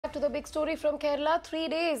back to the big story from Kerala. 3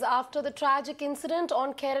 days after the tragic incident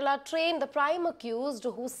on Kerala train, the prime accused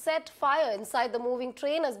who set fire inside the moving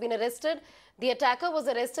train has been arrested. The attacker was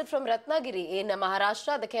arrested from Ratnagiri in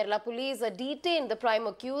Maharashtra. The Kerala police detained the prime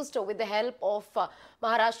accused with the help of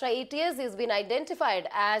Maharashtra ATS. He has been identified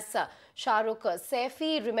as Shahrukh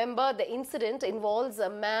Saifi. Remember, the incident involves a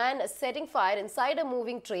man setting fire inside a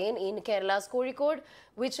moving train in Kerala's Kozhikode,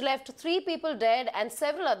 which left 3 people dead and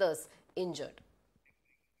several others injured.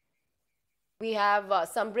 We have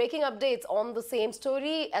some breaking updates on the same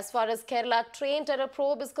story. As far as Kerala train terror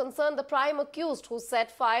probe is concerned, the prime accused who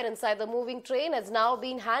set fire inside the moving train has now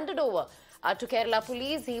been handed over to Kerala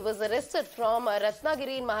police. He was arrested from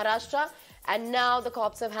Ratnagiri in Maharashtra, and now the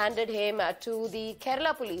cops have handed him to the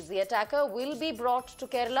Kerala police. The attacker will be brought to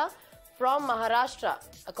Kerala from Maharashtra.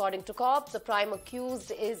 According to cops, the prime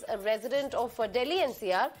accused is a resident of Delhi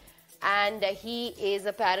NCR, and he is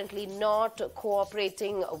apparently not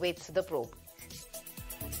cooperating with the probe.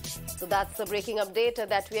 So that's the breaking update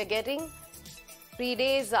that we are getting. 3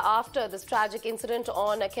 days after this tragic incident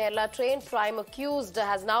on a Kerala train, prime accused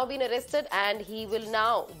has now been arrested and he will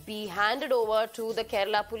now be handed over to the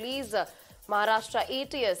Kerala police, Maharashtra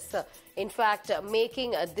ATS. In fact,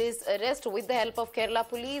 making this arrest with the help of Kerala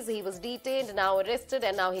police. He was detained, now arrested,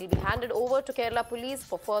 and now he'll be handed over to Kerala police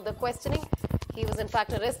for further questioning. He was in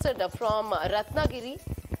fact arrested from Ratnagiri.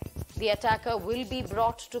 The attacker will be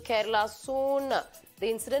brought to Kerala soon. The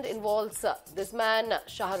incident involves this man,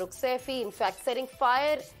 Shahrukh Saifi, in fact setting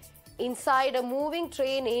fire inside a moving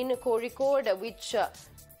train in Kozhikode, which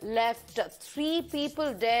left 3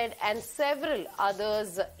 people dead and several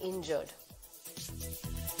others injured.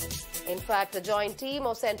 In fact, a joint team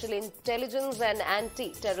of Central Intelligence and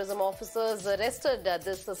Anti-Terrorism officers arrested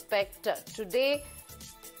this suspect today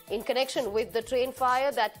in connection with the train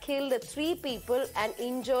fire that killed 3 people and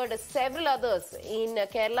injured several others in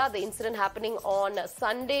Kerala. The incident happening on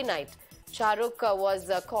Sunday night. Shahrukh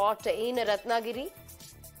was caught in Ratnagiri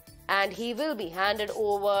and he will be handed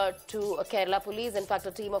over to Kerala police. In fact,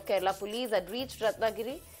 a team of Kerala police had reached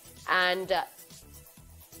Ratnagiri, and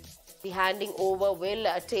the handing over will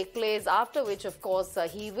take place, after which, of course,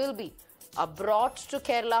 he will be brought to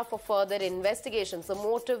Kerala for further investigations. The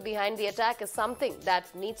motive behind the attack is something that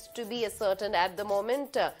needs to be ascertained at the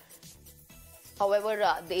moment. However,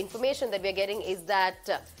 the information that we are getting is that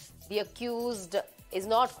the accused is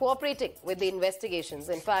not cooperating with the investigations.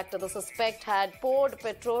 In fact, the suspect had poured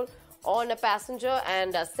petrol on a passenger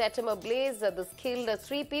and set him ablaze. This killed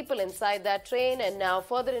 3 people inside that train, and now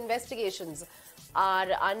further investigations are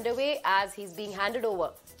underway as he's being handed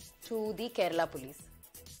over to the Kerala police.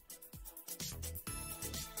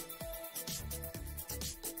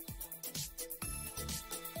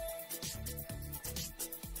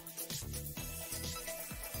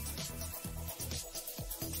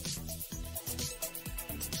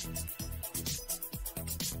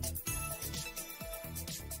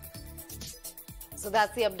 So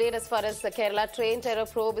that's the update as far as the Kerala train terror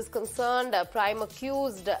probe is concerned. A prime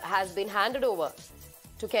accused has been handed over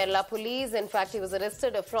to Kerala police. In fact, he was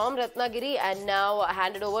arrested from Ratnagiri and now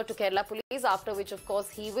handed over to Kerala police, after which, of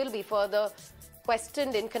course, he will be further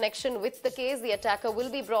questioned in connection with the case. The attacker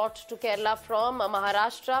will be brought to Kerala from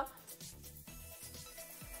Maharashtra.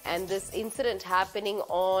 And this incident happening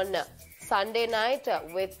on Sunday night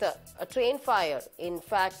with a train fire, in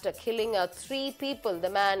fact, killing 3 people.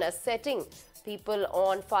 The man setting people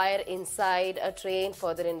on fire inside a train.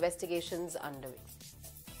 Further investigations underway.